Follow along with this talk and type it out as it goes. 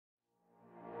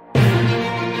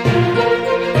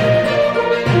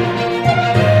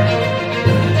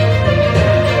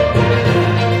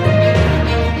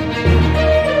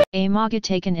moggie,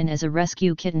 taken in as a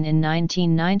rescue kitten in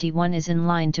 1991, is in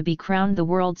line to be crowned the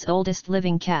world's oldest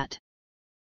living cat.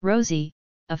 Rosie,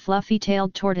 a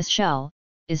fluffy-tailed tortoiseshell,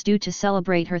 is due to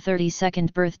celebrate her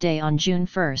 32nd birthday on June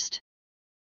 1.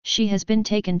 She has been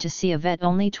taken to see a vet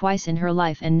only twice in her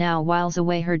life and now whiles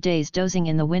away her days dozing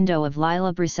in the window of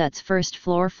Lila Brissett's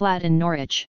first-floor flat in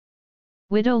Norwich.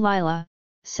 Widow Lila,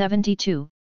 72,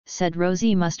 said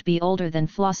Rosie must be older than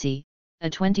Flossie, a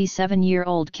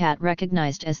 27-year-old cat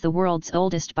recognized as the world's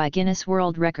oldest by Guinness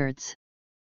World Records.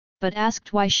 But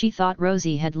asked why she thought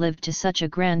Rosie had lived to such a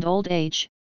grand old age,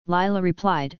 Lila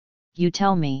replied, "You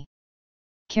tell me.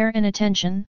 Care and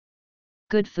attention?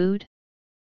 Good food?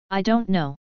 I don't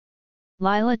know."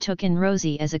 Lila took in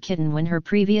Rosie as a kitten when her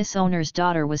previous owner's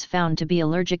daughter was found to be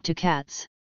allergic to cats.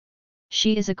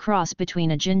 She is a cross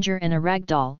between a ginger and a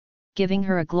ragdoll, giving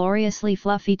her a gloriously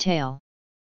fluffy tail.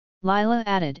 Lila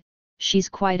added, "She's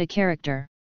quite a character.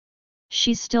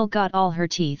 She's still got all her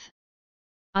teeth.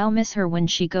 I'll miss her when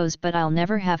she goes, but I'll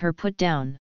never have her put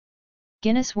down."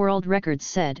 Guinness World Records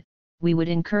said, "We would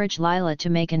encourage Lila to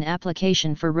make an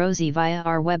application for Rosie via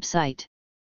our website.